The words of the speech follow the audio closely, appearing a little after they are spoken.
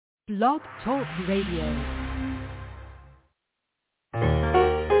Blog Talk Radio.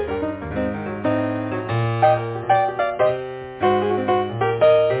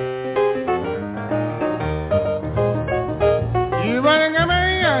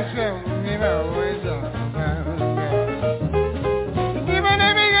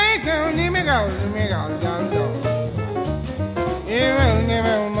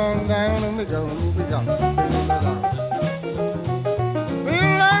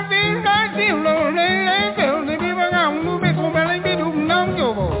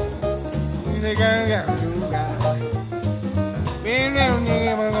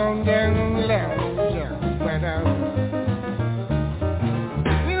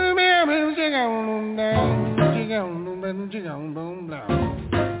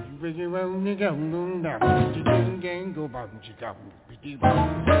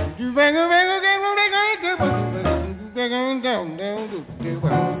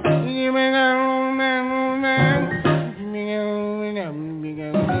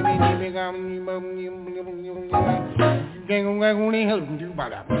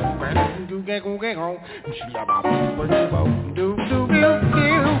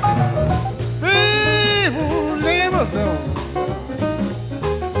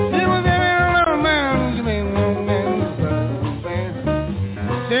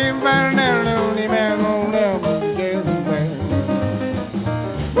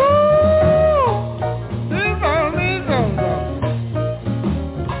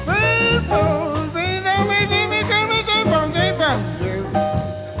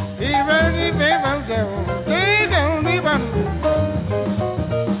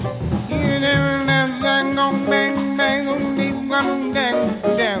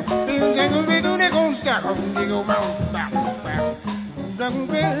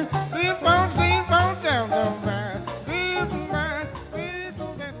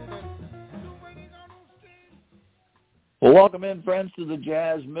 Well, welcome in, friends, to the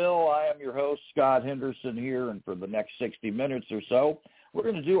Jazz Mill. I am your host, Scott Henderson, here, and for the next 60 minutes or so, we're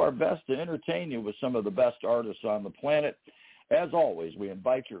going to do our best to entertain you with some of the best artists on the planet. As always, we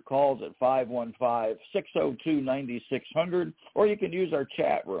invite your calls at 515-602-9600, or you can use our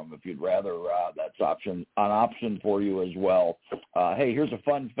chat room if you'd rather. That's an option for you as well. Hey, here's a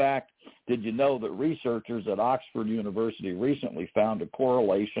fun fact. Did you know that researchers at Oxford University recently found a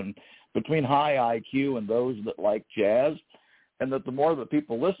correlation between high IQ and those that like jazz, and that the more that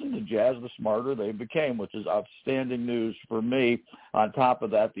people listen to jazz, the smarter they became, which is outstanding news for me. On top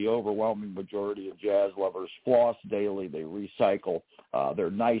of that, the overwhelming majority of jazz lovers floss daily. They recycle. They're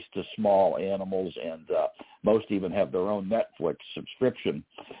nice to small animals, and most even have their own Netflix subscription.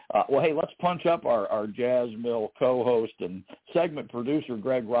 Well, hey, let's punch up our Jazz Mill co-host and segment producer,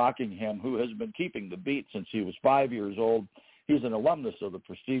 Greg Rockingham, who has been keeping the beat since he was 5 years old. He's an alumnus of the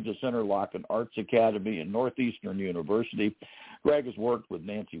prestigious Interlochen Arts Academy in Northeastern University. Greg has worked with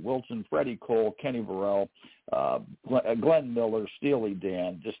Nancy Wilson, Freddie Cole, Kenny Burrell, Glenn Miller, Steely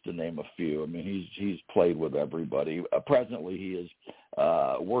Dan, just to name a few. I mean, he's played with everybody. Presently, he is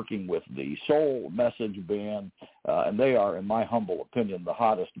working with the Soul Message Band, and they are, in my humble opinion, the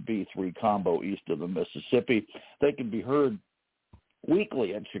hottest B3 combo east of the Mississippi. They can be heard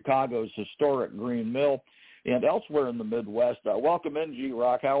weekly at Chicago's historic Green Mill and elsewhere in the Midwest. Welcome in,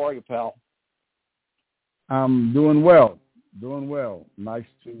 G-Rock. How are you, pal? I'm doing well. Nice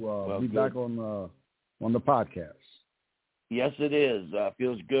to be good. back on the podcast. Yes, it is.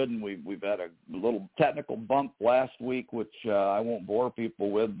 Feels good, and we've had a little technical bump last week, which I won't bore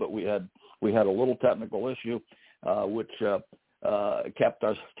people with, but we had a little technical issue, which kept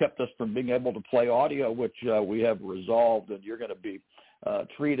us from being able to play audio, which we have resolved, and you're going to be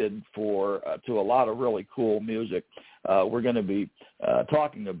treated to a lot of really cool music. We're going to be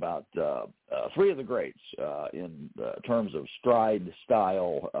talking about three of the greats in terms of stride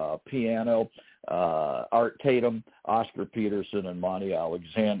style piano. Art Tatum, Oscar Peterson, and Monty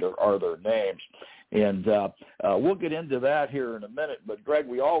Alexander are their names. And we'll get into that here in a minute. But, Greg,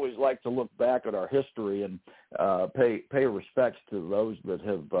 we always like to look back at our history and pay respects to those that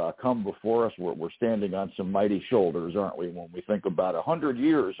have come before us. We're standing on some mighty shoulders, aren't we, when we think about 100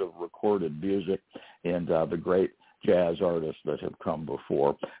 years of recorded music and the great jazz artists that have come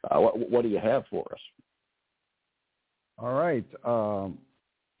before. What do you have for us? All right.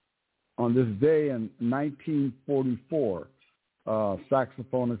 On this day in 1944,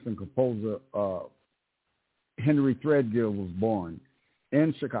 saxophonist and composer Henry Threadgill was born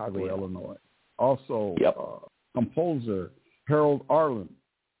in Chicago, Illinois. Also, composer Harold Arlen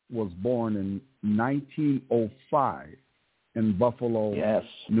was born in 1905 in Buffalo,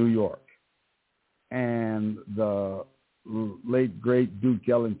 New York. And the late great Duke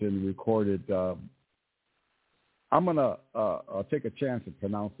Ellington recorded. I'm gonna take a chance to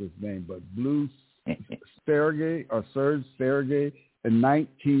pronounce his name, but Blue Sergei or Serge Sergei in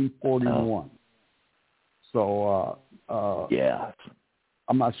 1941. So yeah.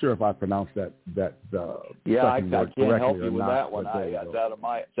 I'm not sure if I pronounced that I second can't word correctly help you or with not, that one.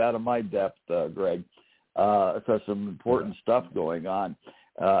 It's out of my depth, Greg. So some important stuff going on.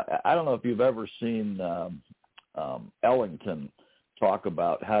 I don't know if you've ever seen Ellington talk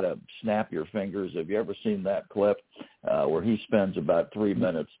about how to snap your fingers. Have you ever seen that clip where he spends about 3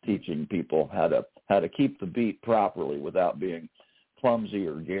 minutes teaching people how to keep the beat properly without being clumsy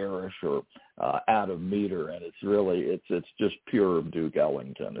or garish or out of meter? And it's really it's just pure Duke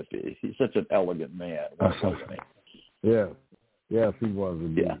Ellington. He's such an elegant man, wasn't he? Yeah, yes, he was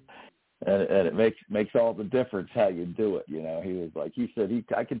indeed. Yeah. And it makes all the difference how you do it. You know, he said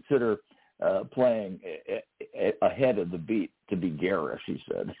I consider playing ahead of the beat to be garish. He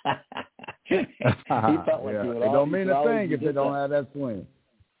said. He felt like it don't mean a thing if they don't have that swing.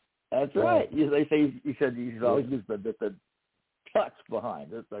 That's right. They say he said you should always use the touch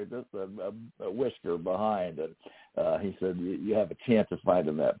behind, just a whisker behind, and he said you have a chance of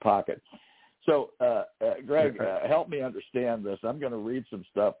finding that pocket. So, Greg, help me understand this. I'm going to read some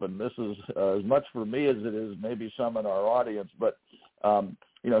stuff, and this is as much for me as it is maybe some in our audience. But,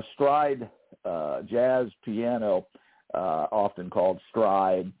 stride, jazz piano, often called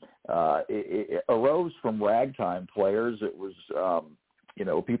stride, it arose from ragtime players. It was,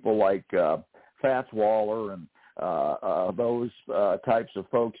 people like Fats Waller and those types of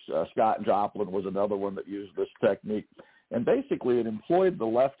folks. Scott Joplin was another one that used this technique. And basically it employed the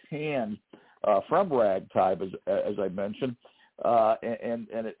left hand from ragtime, as I mentioned, and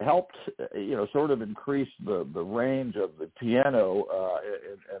it helped, sort of increase the range of the piano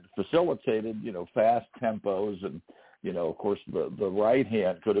and facilitated, fast tempos. And, of course, the right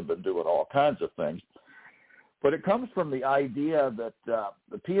hand could have been doing all kinds of things. But it comes from the idea that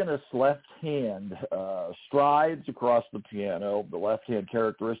the pianist's left hand strides across the piano. The left hand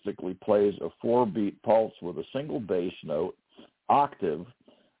characteristically plays a 4-beat pulse with a single bass note, octave,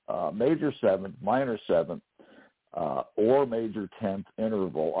 major 7th, minor 7th, or major 10th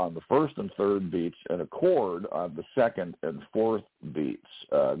interval on the first and third beats, and a chord on the second and fourth beats.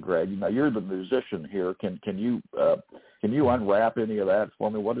 Greg, now you're the musician here. Can you unwrap any of that for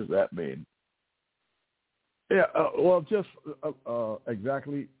me? What does that mean? Yeah, well, just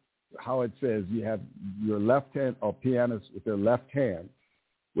exactly how it says. You have your left hand, or pianists with their left hand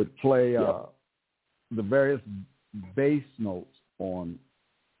would play the various bass notes on.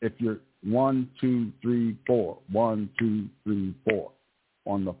 If you're 1, 2, 3, 4, 1, 2, 3, 4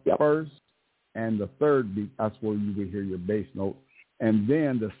 on the first and the third beat, that's where you would hear your bass note, and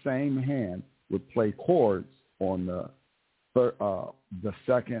then the same hand would play chords on the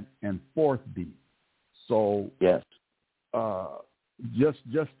second and fourth beat. So yes,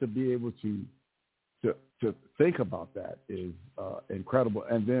 just to be able to think about that is incredible.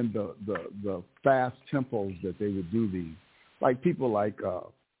 And then the fast tempos that they would do these, like people like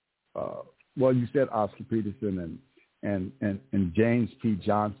you said Oscar Peterson and James P.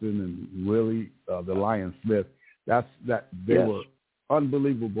 Johnson and Willie the Lion Smith. They were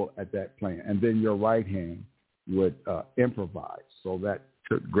unbelievable at that playing. And then your right hand would improvise, so that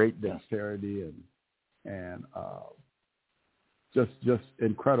took great dexterity and just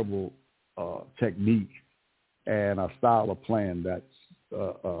incredible technique and a style of playing that's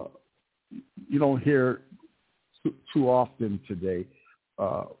you don't hear too often today,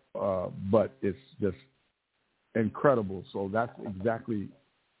 but it's just incredible. So that's exactly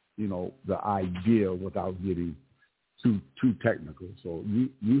the idea without getting too technical. So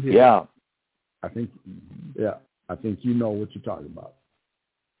you hear I think you know what you're talking about.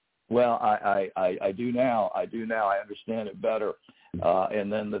 Well, I do now. I understand it better.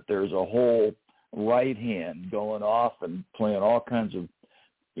 And then that there's a whole right hand going off and playing all kinds of,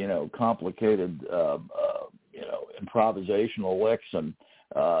 complicated, improvisational licks. And,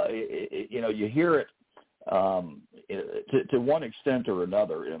 you hear it to one extent or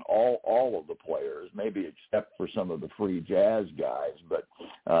another in all of the players, maybe except for some of the free jazz guys. But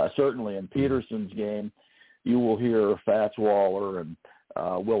certainly in Peterson's game, you will hear Fats Waller and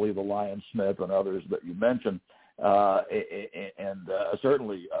Willie the Lion Smith and others that you mentioned, and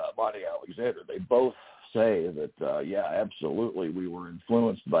certainly Monty Alexander. They both say that, absolutely, we were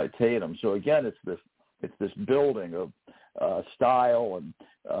influenced by Tatum. So again, it's this building of style and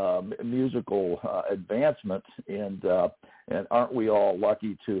musical advancement, and aren't we all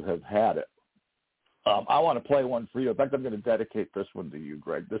lucky to have had it? I want to play one for you. In fact, I'm going to dedicate this one to you,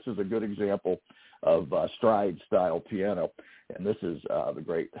 Greg. This is a good example of stride-style piano, and this is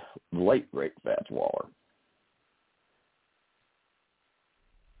the late, great Fats Waller.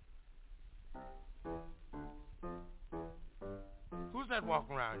 Who's that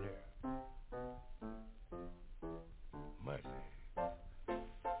walking around here? Monty.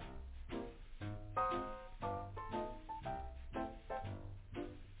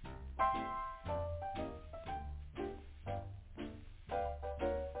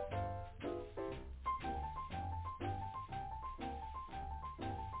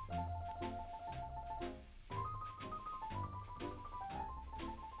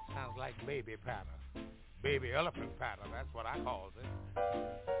 Sounds like baby patter. Baby elephant patter, that's what I calls it.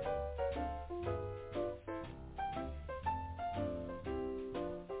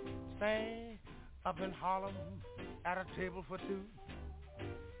 Stay up in Harlem at a table for two.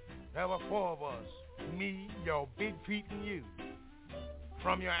 There were 4 of us, me, your big feet, and you.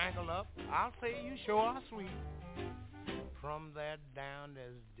 From your ankle up, I'll say you sure are sweet. From there down,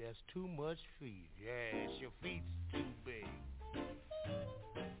 there's too much feet. Yes, your feet's too big.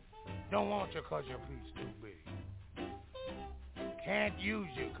 Don't want you 'cause your feet's too big. Can't use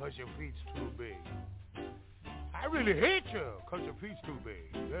you 'cause your feet's too big. I really hate you 'cause your feet's too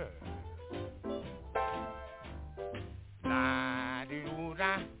big. Yeah.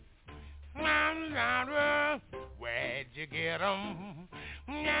 La-dee-doo-da. Where'd you get 'em?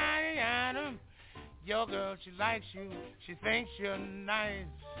 Your girl, she likes you. She thinks you're nice.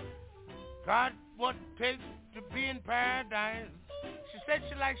 Got what it takes to be in paradise. She said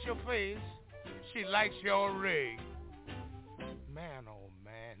she likes your face. She likes your rig. Man, oh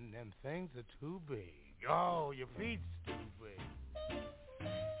man, them things are too big. Oh, your feet's too big.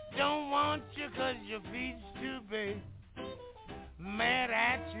 Don't want you 'cause your feet's too big. Mad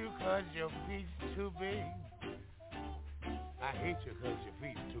at you 'cause your feet's too big. I hate you 'cause your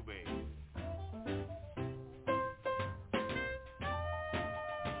feet's too big.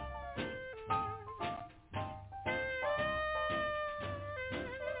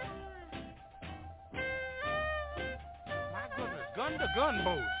 My goodness, gun to gun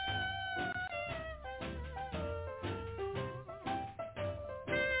boats.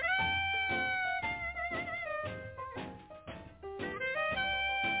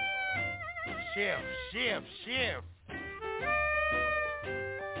 Shift.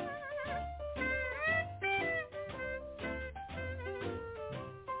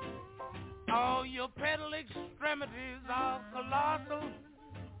 All your pedal extremities are colossal.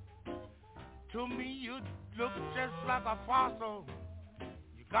 To me, you look just like a fossil.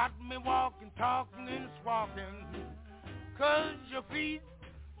 You got me walking, talking, and squawking, 'cause your feet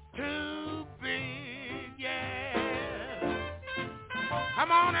too big, yeah.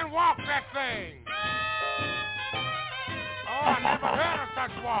 Come on and walk that thing. Oh, I never heard of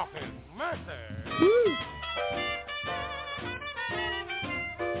such walking. Mercy. Woo.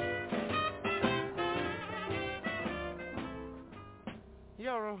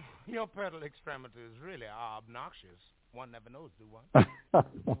 Your pedal extremities really are obnoxious. One never knows, do one?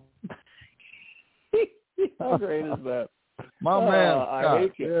 How great is that? My man, I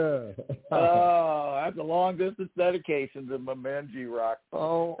hate you. Yeah. That's a long distance dedication to my man G-Rock.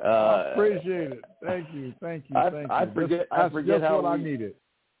 Oh, I appreciate it. Thank you. I forget just how what I needed.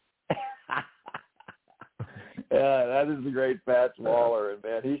 Yeah, that is the great Fats Waller, and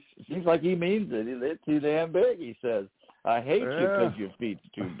man, he seems like he means it. It's too damn big. He says, "I hate you 'cause your feet's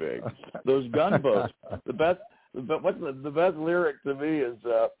too big." Those gunboats. The best lyric to me is,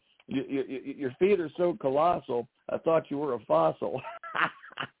 "Your feet are so colossal. I thought you were a fossil."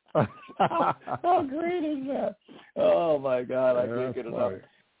 How great is that? Oh my God, I can't get enough.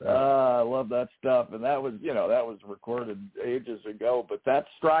 I love that stuff, and that was recorded ages ago. But that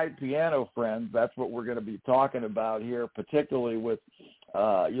stride piano, friends, that's what we're going to be talking about here, particularly with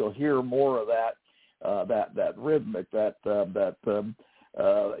you'll hear more of that rhythmic, that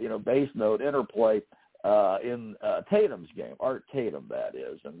bass note interplay in Tatum's game, Art Tatum, that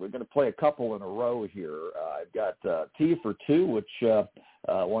is. And we're going to play a couple in a row here. I've got T for Two, which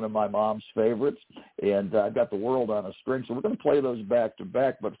one of my mom's favorites, and I've got The World on a String. So we're going to play those back to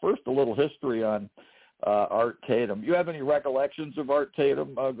back. But first, a little history on Art Tatum. You have any recollections of Art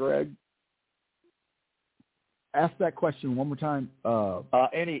Tatum, Greg? Ask that question one more time.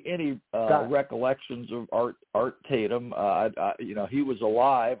 Any recollections of Art Tatum? He was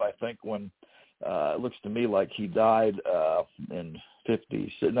alive, I think, when it looks to me like he died in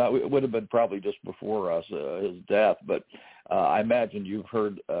 50s. No, it would have been probably just before his death, but I imagine you've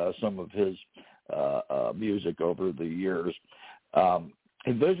heard some of his music over the years.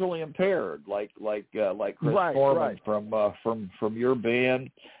 visually impaired, like Chris Right, Foreman right. from your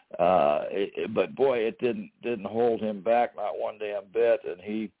band. But boy, it didn't hold him back, not one damn bit, and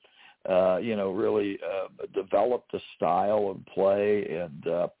he really developed a style of play and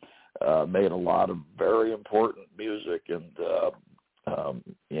made a lot of very important music. And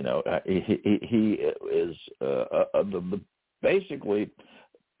he is basically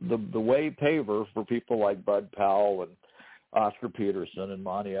the way paver for people like Bud Powell and Oscar Peterson and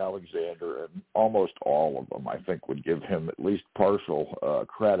Monty Alexander, and almost all of them, I think, would give him at least partial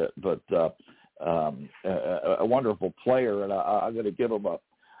credit. But a wonderful player, and I'm going to give him a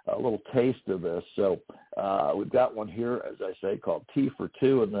little taste of this. So we've got one here, as I say, called T for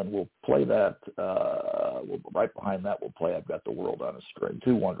Two, and then we'll play that. Right behind that, we'll play I've Got the World on a String.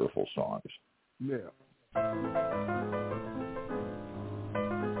 Two wonderful songs. Yeah.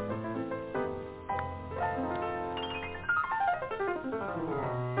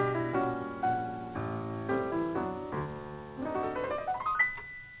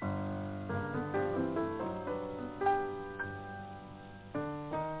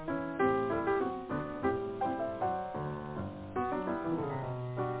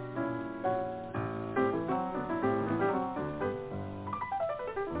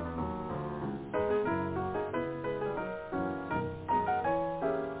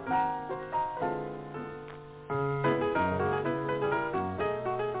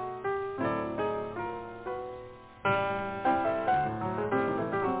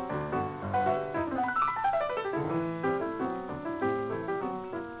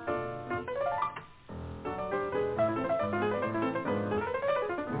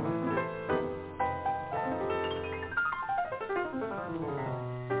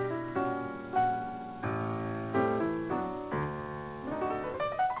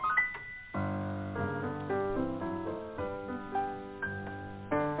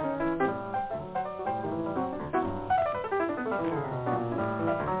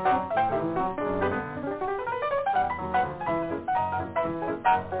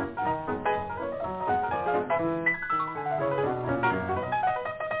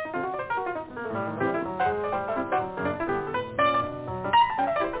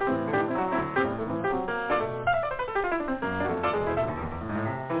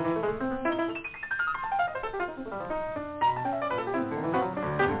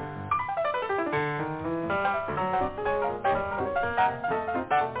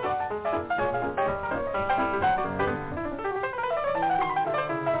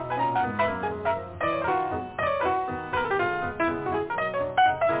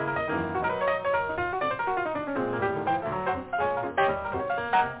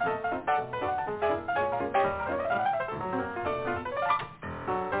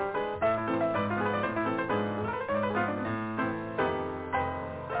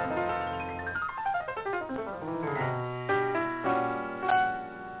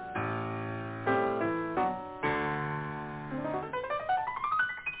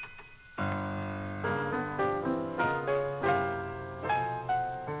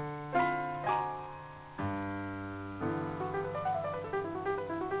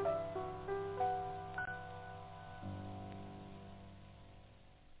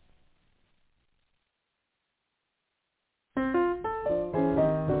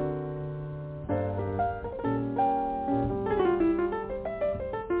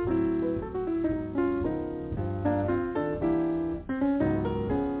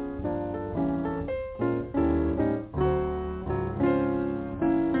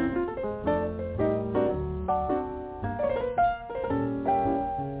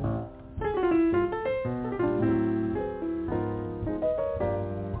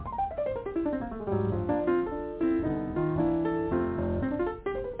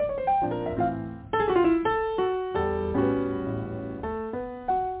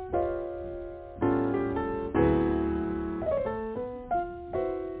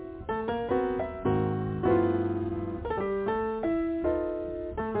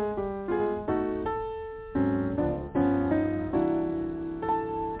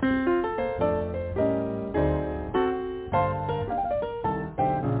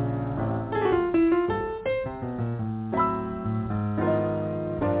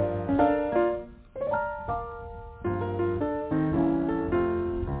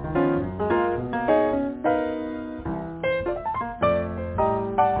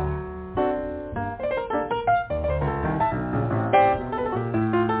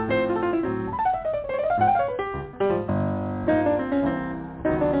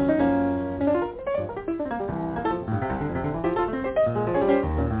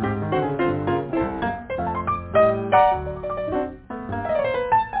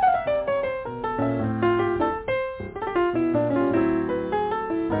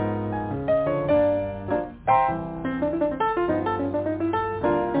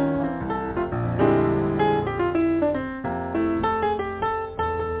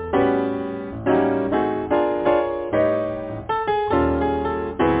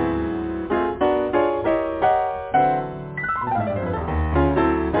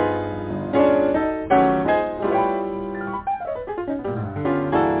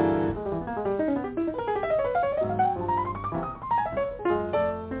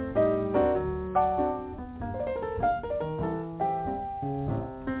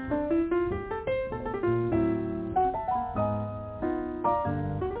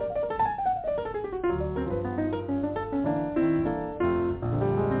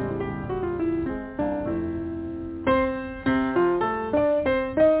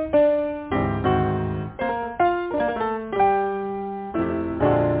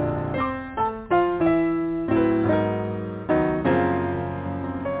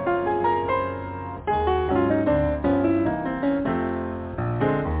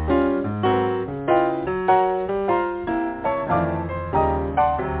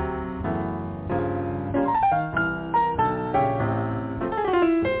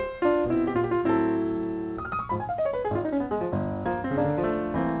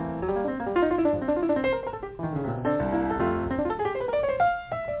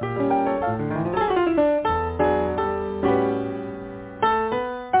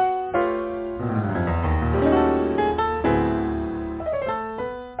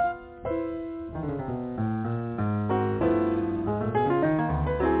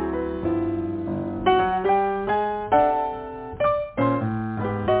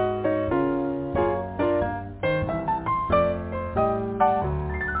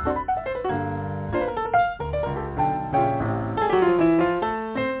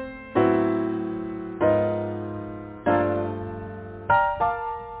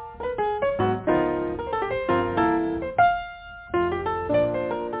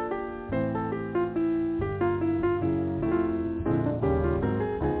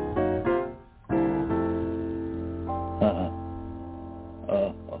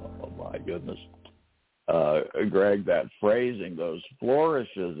 Greg, that phrasing, those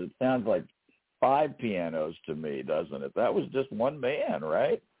flourishes, it sounds like 5 pianos to me, doesn't it? That was just one man,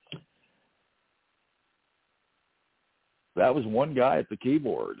 right? That was one guy at the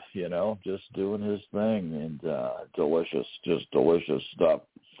keyboard, just doing his thing, and delicious stuff.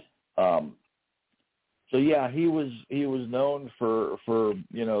 So yeah, he was known for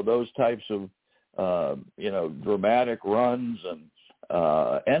those types of dramatic runs and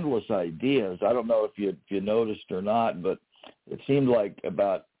endless ideas. I don't know if you noticed or not, but it seemed like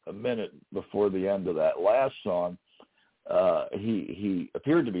about a minute before the end of that last song, he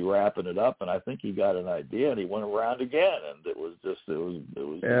appeared to be wrapping it up, and I think he got an idea, and he went around again, and it was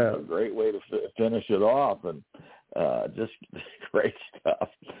a great way to finish it off, and just great stuff.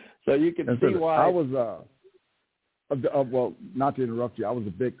 So you can see why I was well, not to interrupt you, I was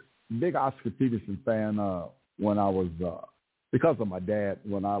a big Oscar Peterson fan when I was because of my dad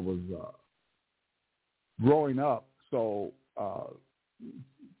when I was growing up. So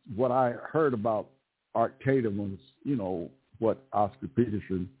what I heard about Art Tatum was, what Oscar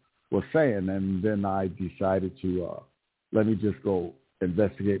Peterson was saying, and then I decided to let me just go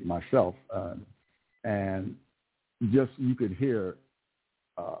investigate myself, and just you could hear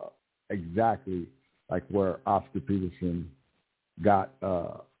exactly like where Oscar Peterson got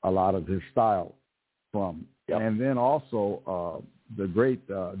a lot of his style from. Yep. And then also the great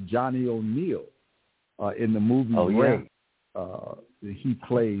Johnny O'Neill in the movie Ray. He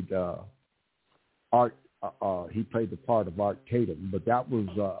played Art. He played the part of Art Tatum, but that was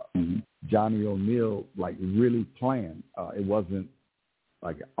Johnny O'Neill like really playing. It wasn't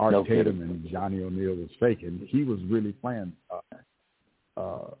like Art Tatum and Johnny O'Neill was faking. He was really playing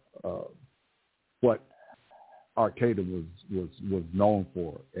what Art Tatum was known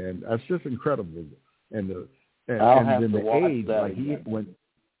for, and that's just incredible. And then the age, like he went,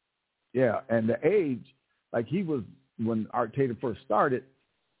 and the age, like he was when Art Tatum first started.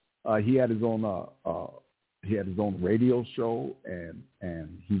 He had his own radio show, and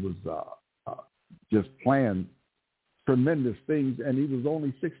he was just playing tremendous things, and he was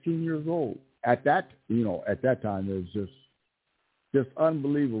only 16 years old at that time. It was just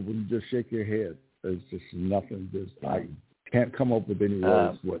unbelievable. You just shake your head. There's just nothing. I can't come up with any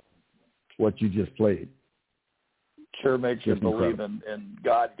words what you just played. Sure makes you believe in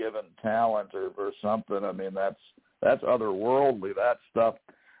God-given talent or something. I mean, that's otherworldly. That stuff.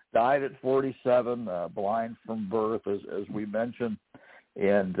 Died at 47, blind from birth, as we mentioned,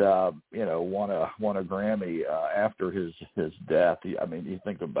 and won a Grammy after his death. You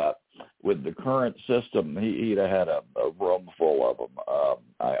think about with the current system, he'd have had a room full of them,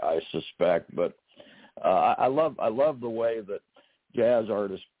 I suspect. But I love the way that jazz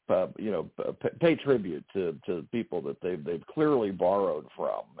artists pay tribute to people that they've clearly borrowed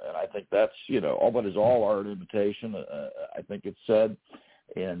from, and I think that's but is all art imitation. I think it's said.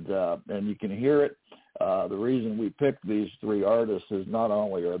 And you can hear it. The reason we picked these three artists is not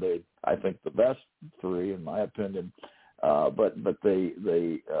only are they, I think, the best three in my opinion, but they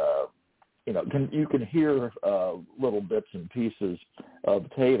you can hear little bits and pieces of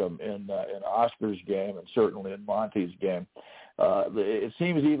Tatum in Oscar's game and certainly in Monty's game. It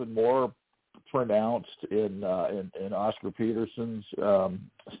seems even more pronounced in Oscar Peterson's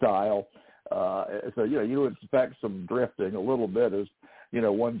style. So you would expect some drifting a little bit as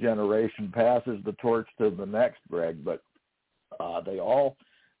one generation passes the torch to the next, Greg, but they all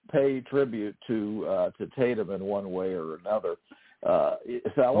pay tribute to Tatum in one way or another.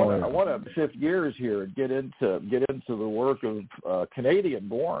 So I want to shift gears here and get into the work of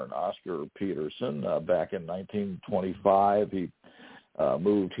Canadian-born Oscar Peterson. Back in 1925, he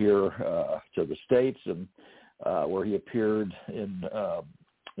moved here to the States, and where he appeared in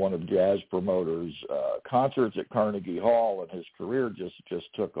one of Jazz Promoter's concerts at Carnegie Hall, and his career just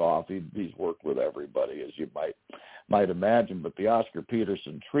took off. He's worked with everybody, as you might imagine. But the Oscar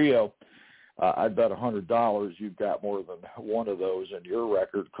Peterson Trio, I bet $100 you've got more than one of those in your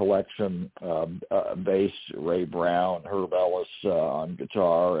record collection. Bass, Ray Brown, Herb Ellis on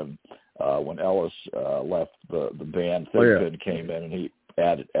guitar, and when Ellis left the band, Thigpen came in and he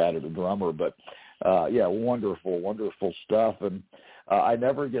added a drummer. But wonderful stuff, and I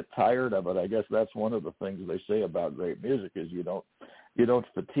never get tired of it. I guess that's one of the things they say about great music is you don't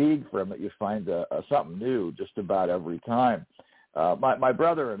fatigue from it. You find something new just about every time. My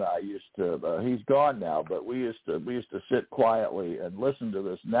brother and I used to. He's gone now, but we used to sit quietly and listen to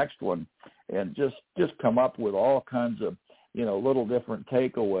this next one, and just come up with all kinds of little different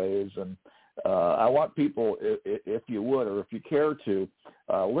takeaways. And I want people, if you would, or if you care to,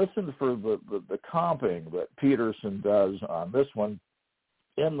 listen for the comping that Peterson does on this one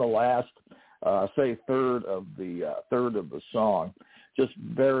in the last say third of the song. Just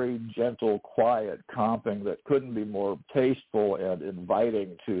very gentle, quiet comping that couldn't be more tasteful and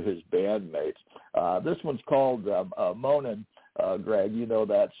inviting to his bandmates. This one's called Moanin'. Greg, you know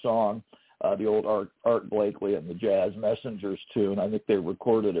that song, the old Art Blakey and the Jazz Messengers tune. I think they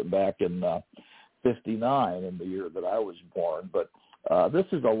recorded it back in 59, in the year that I was born. But this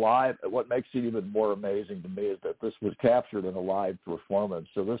is a live. What makes it even more amazing to me is that this was captured in a live performance.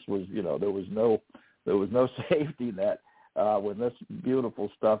 So this was, there was no safety net when this beautiful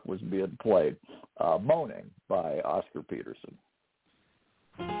stuff was being played. Moaning by Oscar Peterson.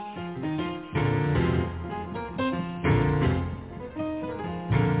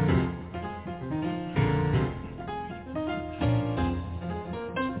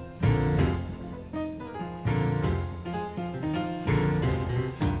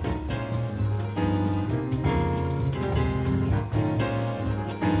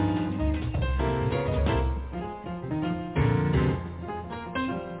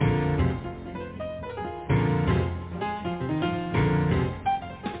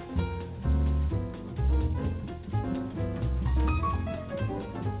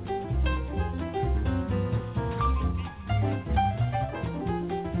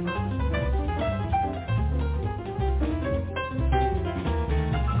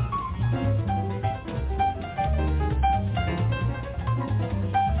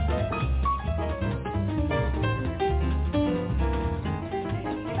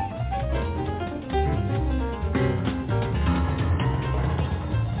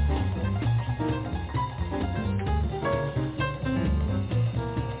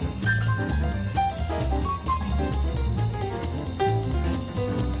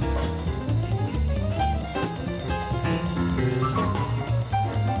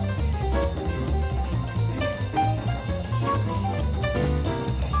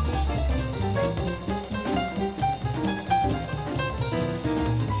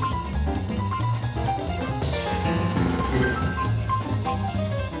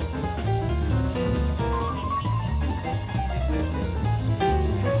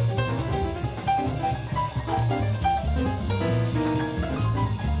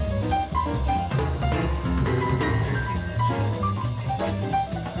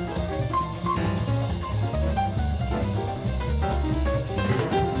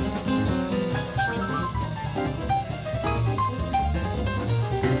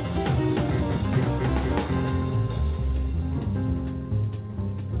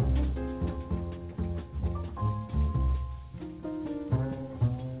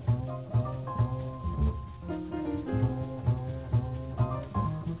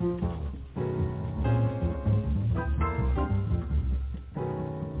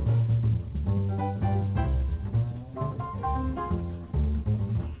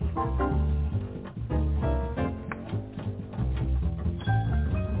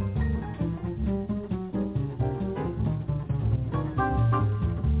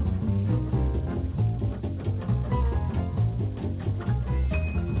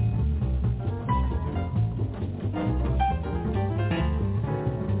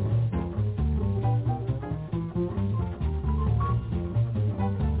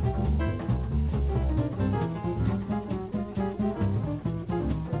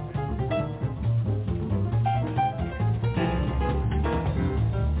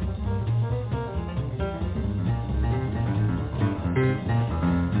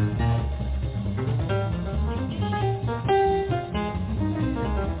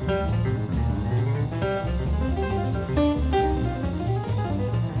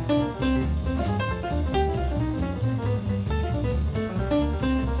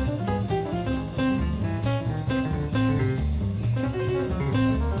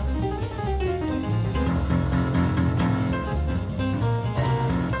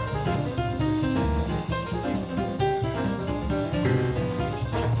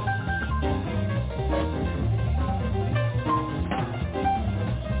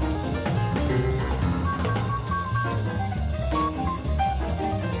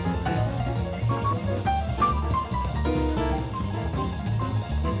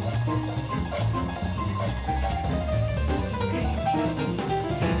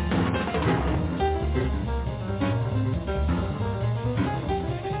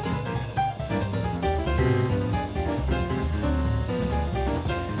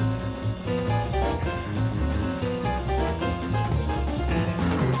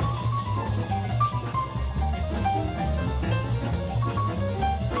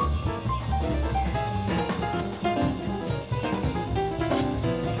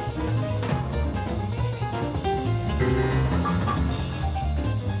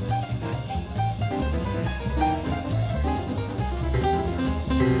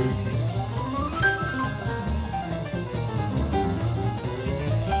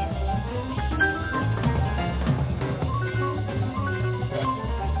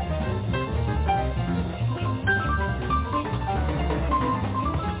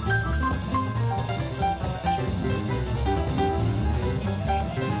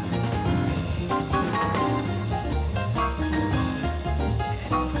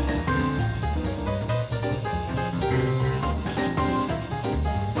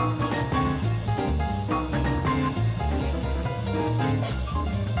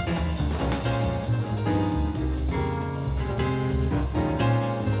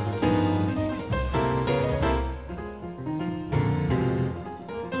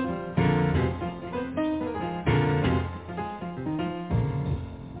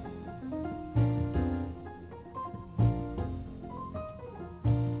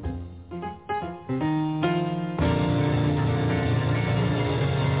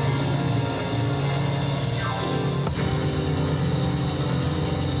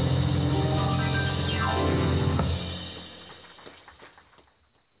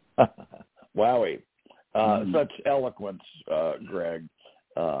 Wowie. Such eloquence, Greg,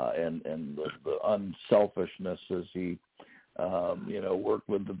 and the unselfishness as he, worked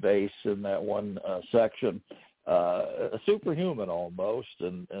with the bass in that one section. Superhuman almost,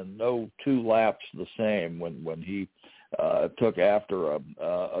 and no two laps the same when he took after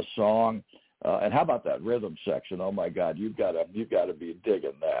a song. And how about that rhythm section? Oh my God, you've got to be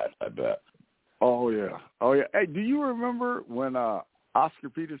digging that, I bet. Oh yeah. Hey, do you remember when Oscar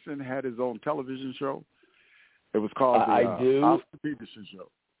Peterson had his own television show? It was called the I do. Oscar Peterson Show.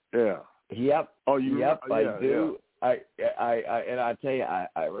 Yeah. Yep. Oh, I do. Yeah. I tell you,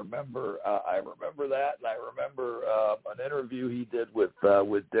 I remember that, and I remember an interview he did with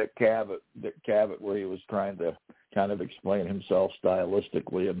Dick Cavett, where he was trying to kind of explain himself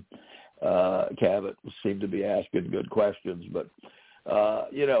stylistically, and Cavett seemed to be asking good questions, but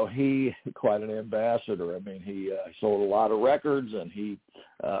he quite an ambassador. I mean, he sold a lot of records, and he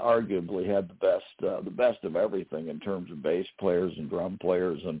arguably had the best of everything in terms of bass players and drum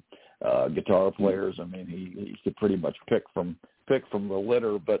players and guitar players. I mean, he could pretty much pick from the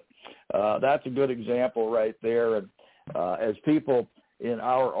litter. But that's a good example right there. And as people in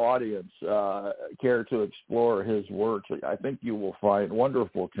our audience care to explore his work, I think you will find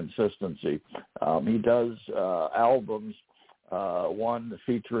wonderful consistency. He does albums. One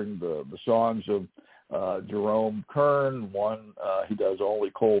featuring the songs of Jerome Kern. One he does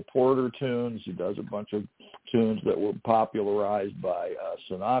only Cole Porter tunes. He does a bunch of tunes that were popularized by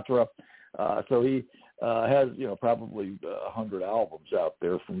Sinatra. So he has probably 100 albums out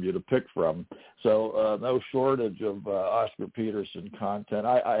there from you to pick from. So no shortage of Oscar Peterson content.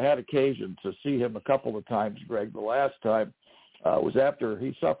 I had occasion to see him a couple of times, Greg. The last time was after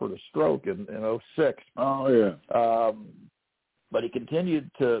he suffered a stroke in 2006. Oh yeah. But he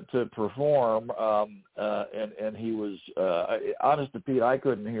continued to perform, and he was, honest to Pete, I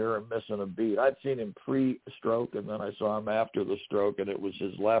couldn't hear him missing a beat. I'd seen him pre-stroke, and then I saw him after the stroke, and it was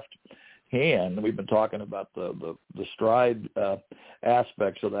his left hand. We've been talking about the stride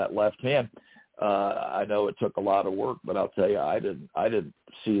aspects of that left hand. I know it took a lot of work, but I'll tell you, I didn't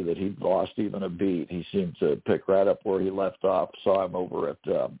see that he'd lost even a beat. He seemed to pick right up where he left off. Saw him over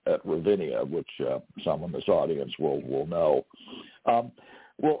at Ravinia, which some in this audience will know.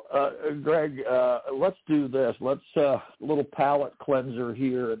 Greg, let's do this. Let's a little palate cleanser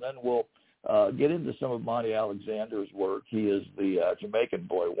here, and then we'll get into some of Monty Alexander's work. He is the Jamaican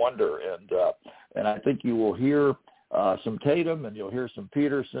boy wonder, and I think you will hear some Tatum, and you'll hear some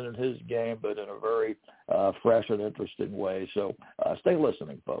Peterson in his game, but in a very fresh and interesting way. So stay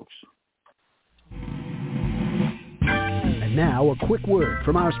listening, folks. And now a quick word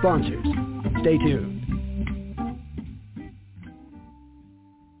from our sponsors. Stay tuned.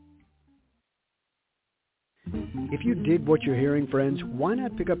 If you dig what you're hearing, friends, why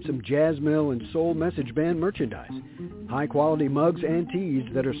not pick up some Jazz Mill and Soul Message Band merchandise? High-quality mugs and tees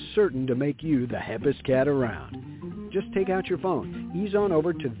that are certain to make you the hippest cat around. Just take out your phone, ease on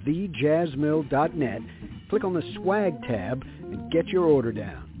over to thejazzmill.net, click on the Swag tab, and get your order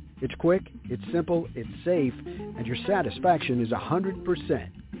down. It's quick, it's simple, it's safe, and your satisfaction is 100%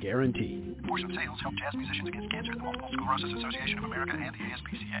 guaranteed. A portion of sales help jazz musicians against cancer, the Multiple Sclerosis Association of America, and the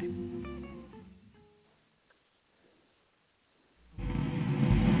ASPCA.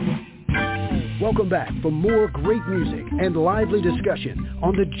 Welcome back for more great music and lively discussion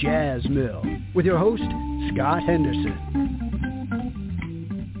on the Jazz Mill with your host, Scott Henderson.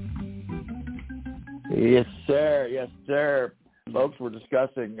 Yes, sir. Yes, sir. Folks, we're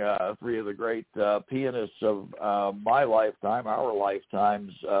discussing three of the great pianists of my lifetime, our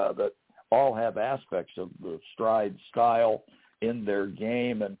lifetimes, that all have aspects of the stride style in their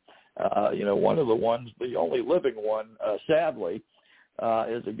game. And, one of the ones, the only living one, sadly,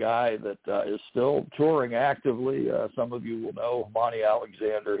 is a guy that is still touring actively. Some of you will know Monty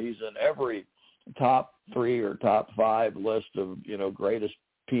Alexander. He's in every top 3 or top 5 list of, greatest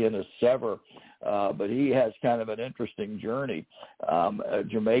pianists ever. But he has kind of an interesting journey.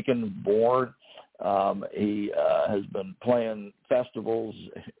 Jamaican born. He has been playing festivals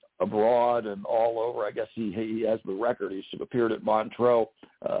abroad and all over. I guess he has the record. He's appeared at Montreux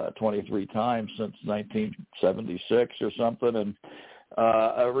 23 times since 1976 or something. And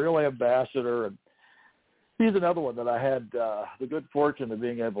a real ambassador, and he's another one that I had the good fortune of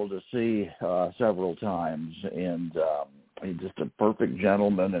being able to see several times, and he's just a perfect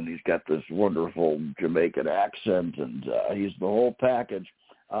gentleman, and he's got this wonderful Jamaican accent, and he's the whole package.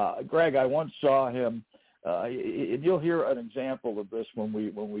 Greg, I once saw him, and you'll hear an example of this when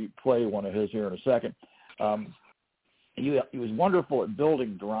we play one of his here in a second. He was wonderful at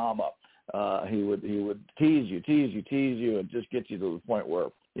building drama. He would tease you, and just get you to the point where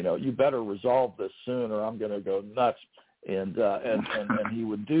you better resolve this soon or I'm going to go nuts. And he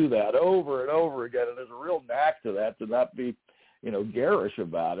would do that over and over again. And there's a real knack to that, to not be, garish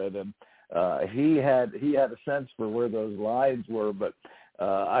about it. And he had a sense for where those lines were. But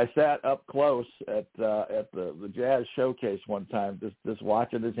I sat up close at the Jazz Showcase one time, just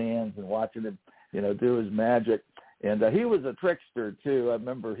watching his hands and watching him, do his magic. And he was a trickster too. I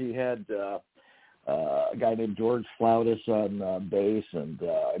remember he had a guy named George Flautis on bass and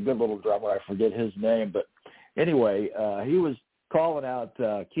a good little drummer. I forget his name, but anyway, he was calling out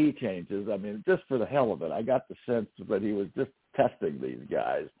key changes. I mean, just for the hell of it. I got the sense that he was just testing these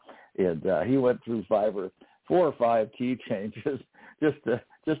guys, and he went through 4 or 5 key changes just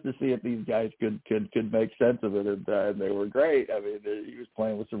to see if these guys could make sense of it, and they were great. I mean, he was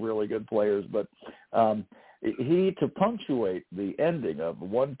playing with some really good players, but to punctuate the ending of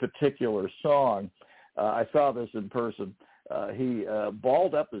one particular song, I saw this in person. He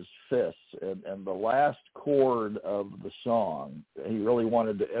balled up his fists, and the last chord of the song, he really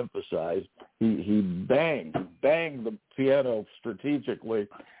wanted to emphasize, he banged the piano strategically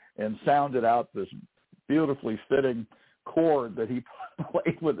and sounded out this beautifully fitting chord that he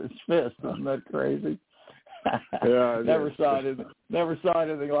played with his fist. Isn't that crazy? Yeah, never saw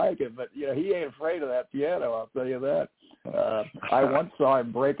anything like it. But he ain't afraid of that piano. I'll tell you that. I once saw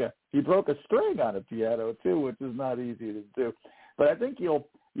him broke a string on a piano too, which is not easy to do. But I think you'll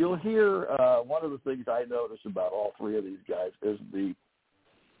hear one of the things I notice about all 3 of these guys is the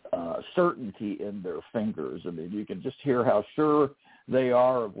certainty in their fingers. I mean, you can just hear how sure they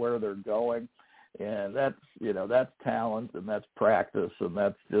are of where they're going. And that's talent, and that's practice, and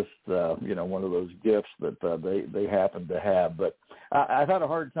that's just, one of those gifts that they happen to have. But I've had a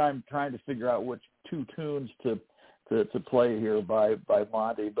hard time trying to figure out which 2 tunes to play here by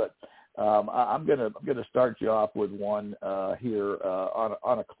Monty. But I'm gonna start you off with one here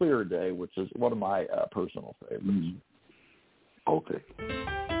on a clear day, which is one of my personal favorites. Okay.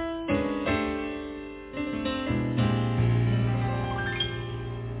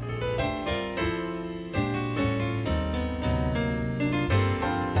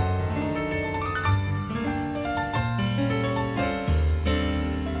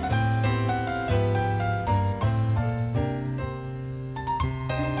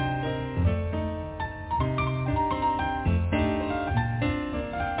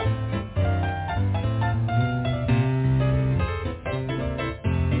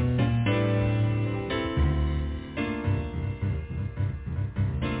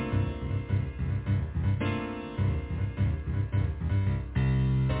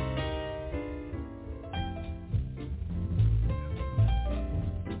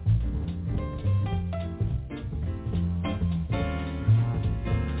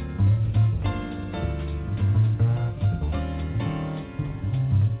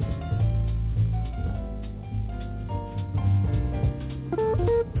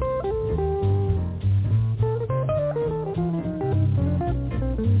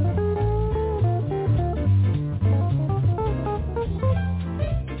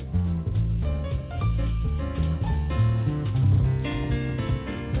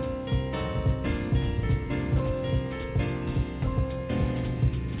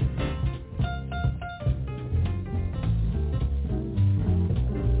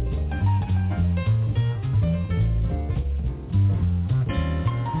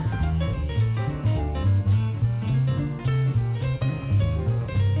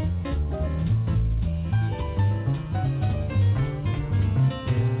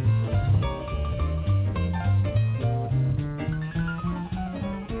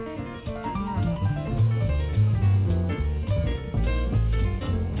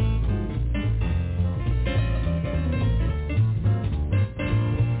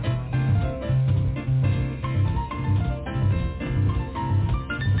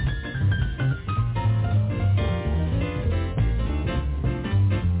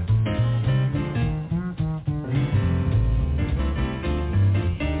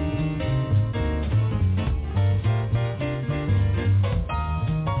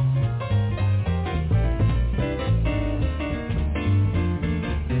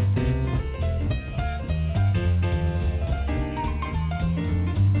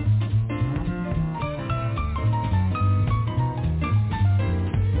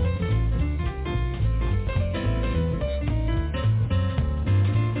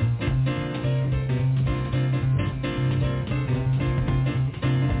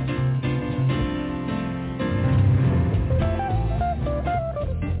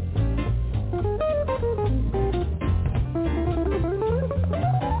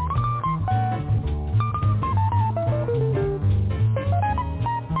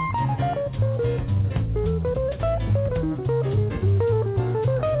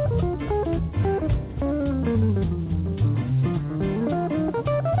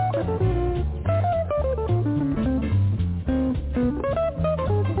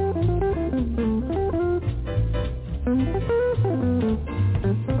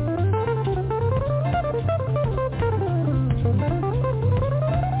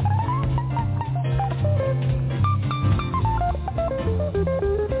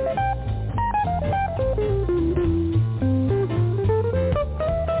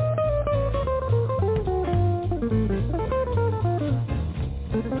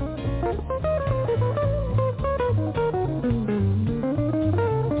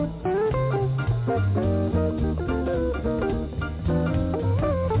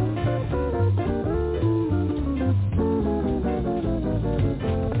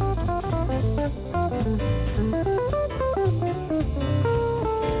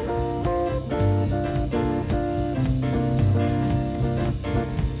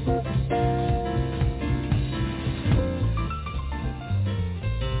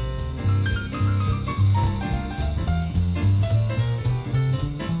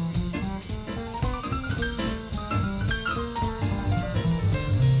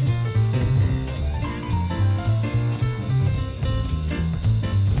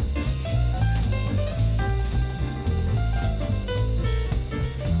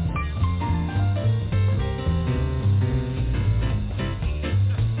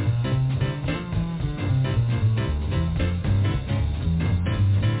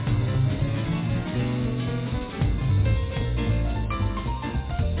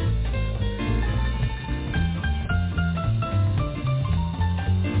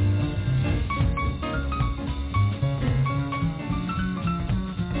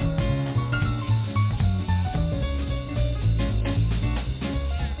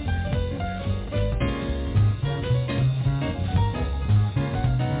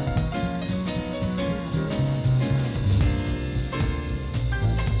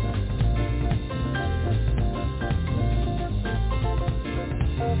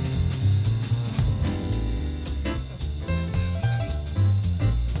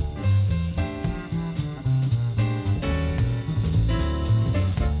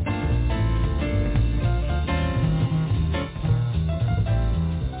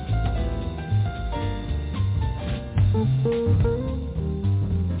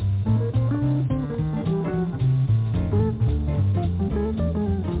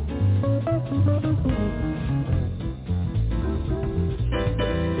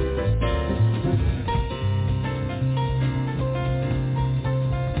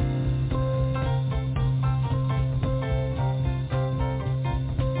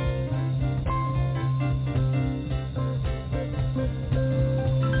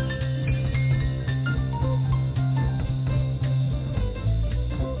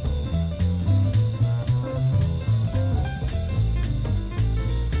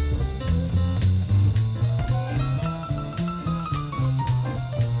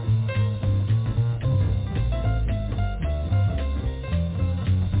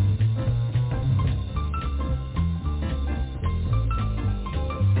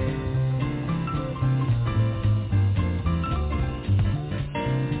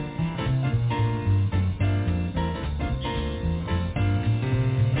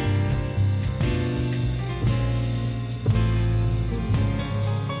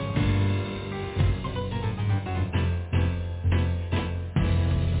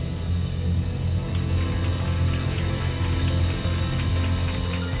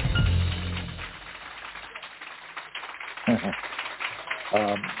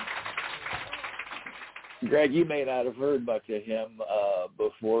 Greg, you may not have heard much of him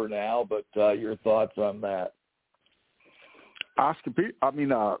before now, but your thoughts on that?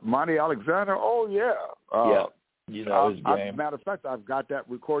 Monty Alexander. Oh yeah, yeah. You know his game. Matter of fact, I've got that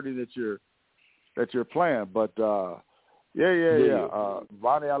recording that you're playing. But yeah.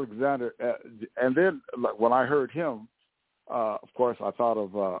 Monty Alexander. And then when I heard him, of course, I thought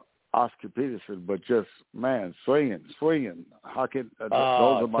of Oscar Peterson. But just swinging. How can those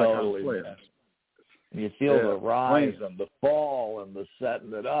are my kind of players? Man. You feel the rise and the fall and the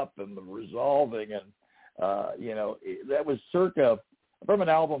setting it up and the resolving and that was circa from an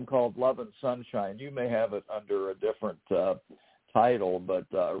album called Love and Sunshine. You may have it under a different title, but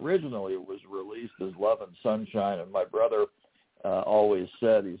originally it was released as Love and Sunshine. And my brother always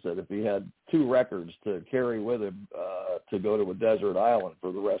said, he said if he had 2 records to carry with him to go to a desert island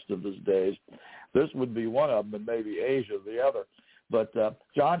for the rest of his days, this would be one of them, and maybe Asia the other. But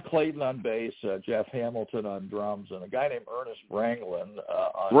John Clayton on bass, Jeff Hamilton on drums, and a guy named Ernest Ranglin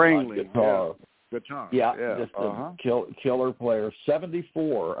on guitar. Yeah. Guitar. Just a killer player.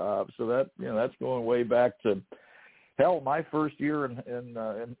 74. So that that's going way back to my first year in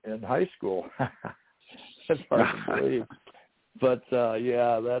high school. That's hard to believe. But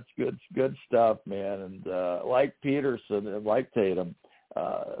that's good stuff, man. And like Peterson and like Tatum,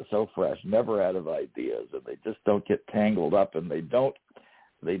 so fresh, never out of ideas, and they just don't get tangled up, and they don't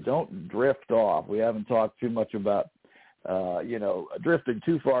drift off. We haven't talked too much about drifting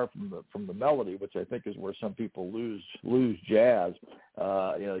too far from the melody, which I think is where some people lose jazz.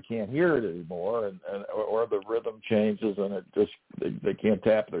 They can't hear it anymore, or the rhythm changes, and it just they can't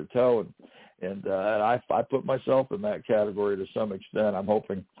tap their toe. And I put myself in that category to some extent. I'm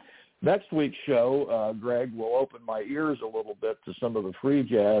hoping next week's show, Greg, will open my ears a little bit to some of the free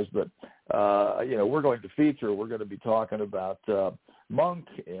jazz that we're going to feature. We're going to be talking about Monk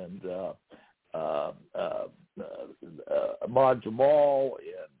and Ahmad Jamal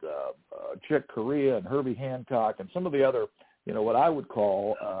and Chick Corea and Herbie Hancock and some of the other, what I would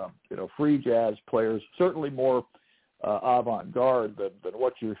call, free jazz players, certainly more avant-garde than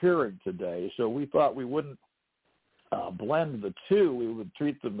what you're hearing today. So we thought we wouldn't blend the two. We would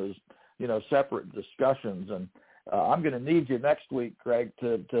treat them as, separate discussions. And I'm going to need you next week, Greg,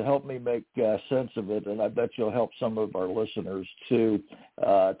 to help me make sense of it. And I bet you'll help some of our listeners too,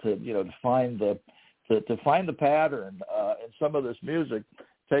 to find the pattern in some of this music.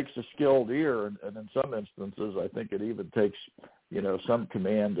 Takes a skilled ear, and in some instances, I think it even takes, some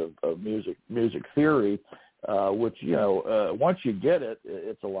command of music theory, which, once you get it,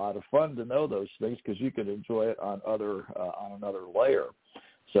 it's a lot of fun to know those things because you can enjoy it on another layer.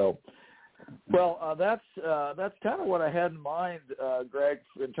 So, well, that's kind of what I had in mind, Greg,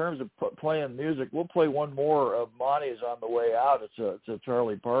 in terms of playing music. We'll play one more of Monty's on the way out. It's a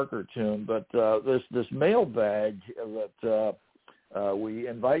Charlie Parker tune, but this mailbag that we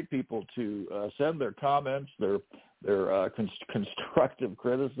invite people to send their comments, their constructive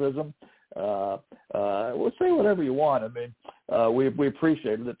criticism. We'll say whatever you want. I mean, we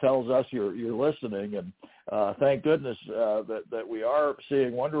appreciate it. It tells us you're listening, and thank goodness that we are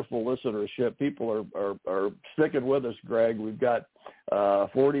seeing wonderful listenership. People are sticking with us, Greg. We've got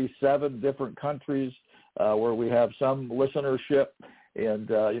 47 different countries where we have some listenership. And,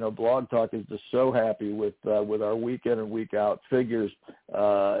 Blog Talk is just so happy with our week in and week out figures.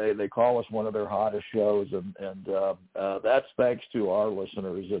 They call us one of their hottest shows, and that's thanks to our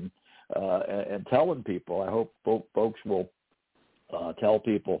listeners and telling people. I hope folks will tell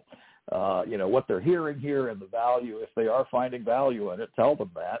people, what they're hearing here and the value. If they are finding value in it, tell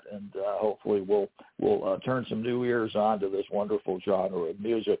them that, and hopefully we'll turn some new ears on to this wonderful genre of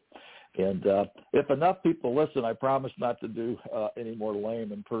music. And if enough people listen, I promise not to do any more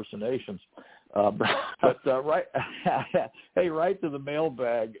lame impersonations. But right, hey, right to the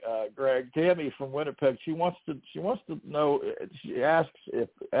mailbag, Greg. Tammy from Winnipeg. She wants to know. She asks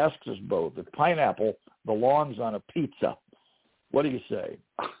us both if pineapple belongs on a pizza. What do you say?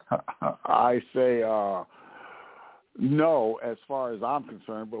 I say no, as far as I'm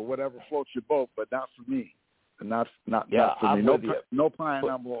concerned. But whatever floats your boat, but not for me. Not for me. No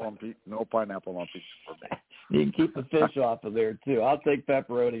pineapple on pizza. No pineapple on pizza for me. You can keep the fish off of there too. I'll take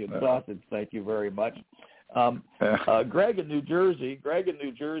pepperoni and sausage. Thank you very much. Greg in New Jersey.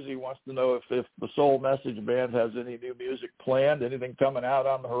 Wants to know if the Soul Message Band has any new music planned. Anything coming out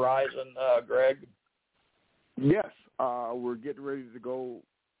on the horizon, Greg? Yes, we're getting ready to go.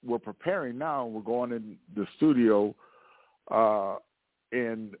 We're preparing now. We're going in the studio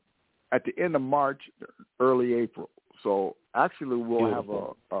at the end of March, early April. So actually, we'll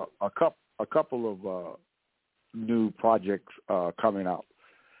Beautiful. Have a couple of new projects coming out,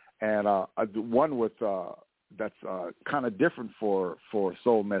 and one with that's kind of different for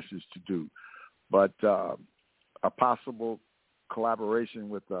Soul Message to do, but a possible collaboration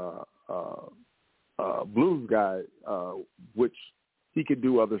with blues guy, which he can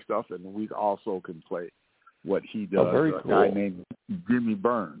do other stuff, and we also can play what he does. Oh, very a cool. guy named Jimmy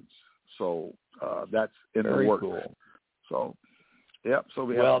Burns. So that's in very the works. Cool. So, yep. So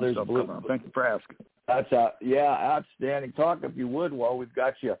we have some stuff coming up. Thank you for asking. That's outstanding. Talk, if you would, while we've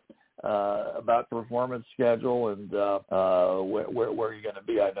got you, about the performance schedule and where you're going to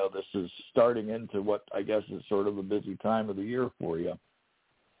be. I know this is starting into what I guess is sort of a busy time of the year for you.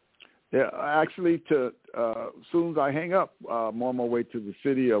 Yeah, actually, as soon as I hang up, I'm on my way to the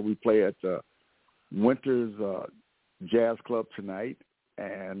city. We play at Winters Jazz Club tonight,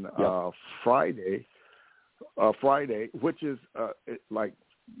 and Friday, which is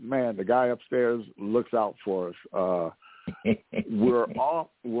man, the guy upstairs looks out for us. We're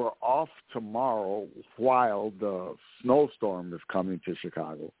off tomorrow while the snowstorm is coming to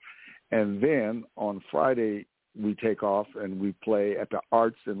Chicago, and then on Friday we take off and we play at the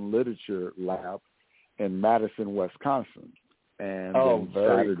Arts and Literature Lab in Madison, Wisconsin. And then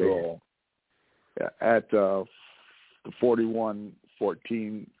very Saturday cool. At the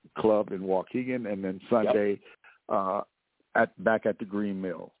 4114 Club in Waukegan, and then Sunday back at the Green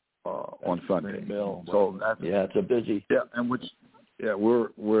Mill on Sunday. Green Mill. So that's, it's a busy. Yeah, and we're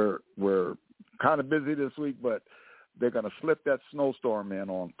kind of busy this week, but they're going to slip that snowstorm in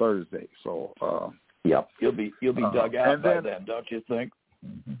on Thursday. So you'll be dug out by then, don't you think?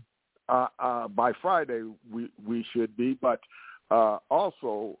 By Friday we should be, but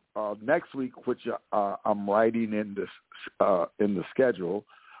also next week, which I'm writing in the schedule,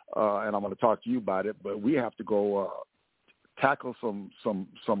 and I'm going to talk to you about it. But we have to go tackle some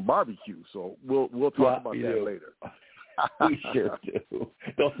barbecue, so we'll talk about that later. We sure do.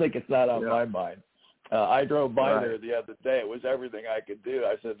 Don't think it's not on my mind. I drove by there the other day. It was everything I could do.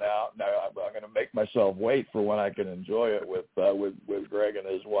 I said, now I'm going to make myself wait for when I can enjoy it with Greg and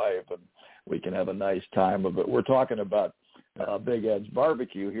his wife, and we can have a nice time of it. We're talking about Big Ed's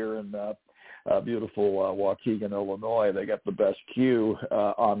Barbecue here in beautiful Waukegan, Illinois. They got the best queue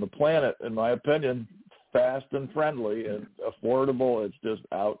on the planet, in my opinion. Fast and friendly and affordable. It's just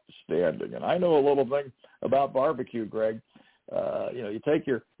outstanding. And I know a little thing about barbecue, Greg. You take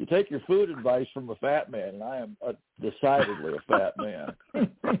your food advice from a fat man, and I am decidedly a fat man.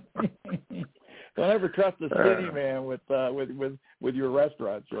 Don't ever trust a skinny man with your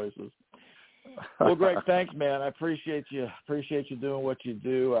restaurant choices. Well, Greg, thanks, man. I appreciate you doing what you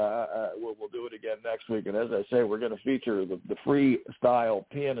do. We'll do it again next week, and as I say, we're going to feature the freestyle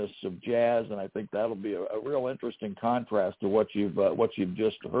pianists of jazz, and I think that'll be a real interesting contrast to what you've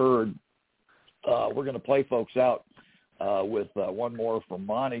just heard. We're going to play folks out with one more from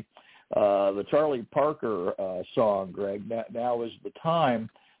Monty, the Charlie Parker song. Greg, now is the time,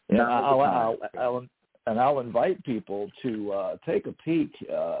 and I'll invite people to take a peek.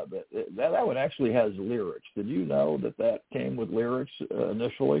 That one actually has lyrics. Did you know that came with lyrics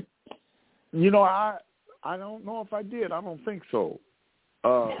initially? I don't know if I did. I don't think so.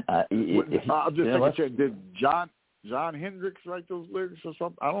 I'll just take a check. Did John Hendricks write those lyrics or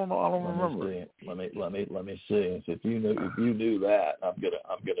something? I don't know. I don't remember. Let me see. If you knew that, I'm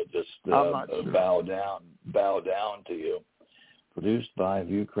gonna just bow down to you. Produced by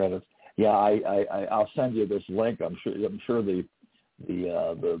View Credits. Yeah, I'll send you this link. I'm sure the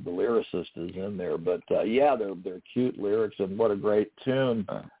lyricist is in there, but they're cute lyrics, and what a great tune,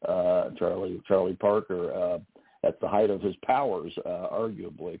 Charlie Parker at the height of his powers,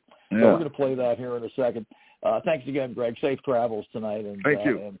 arguably. So we're going to play that here in a second. Thanks again, Greg. Safe travels tonight, and thank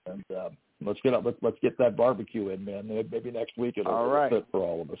you. And let's get that barbecue in, man. Maybe next week it'll fit for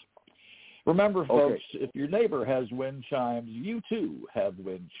all of us. Remember, folks, if your neighbor has wind chimes, you too have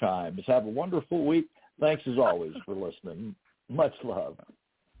wind chimes. Have a wonderful week. Thanks as always for listening. Much love.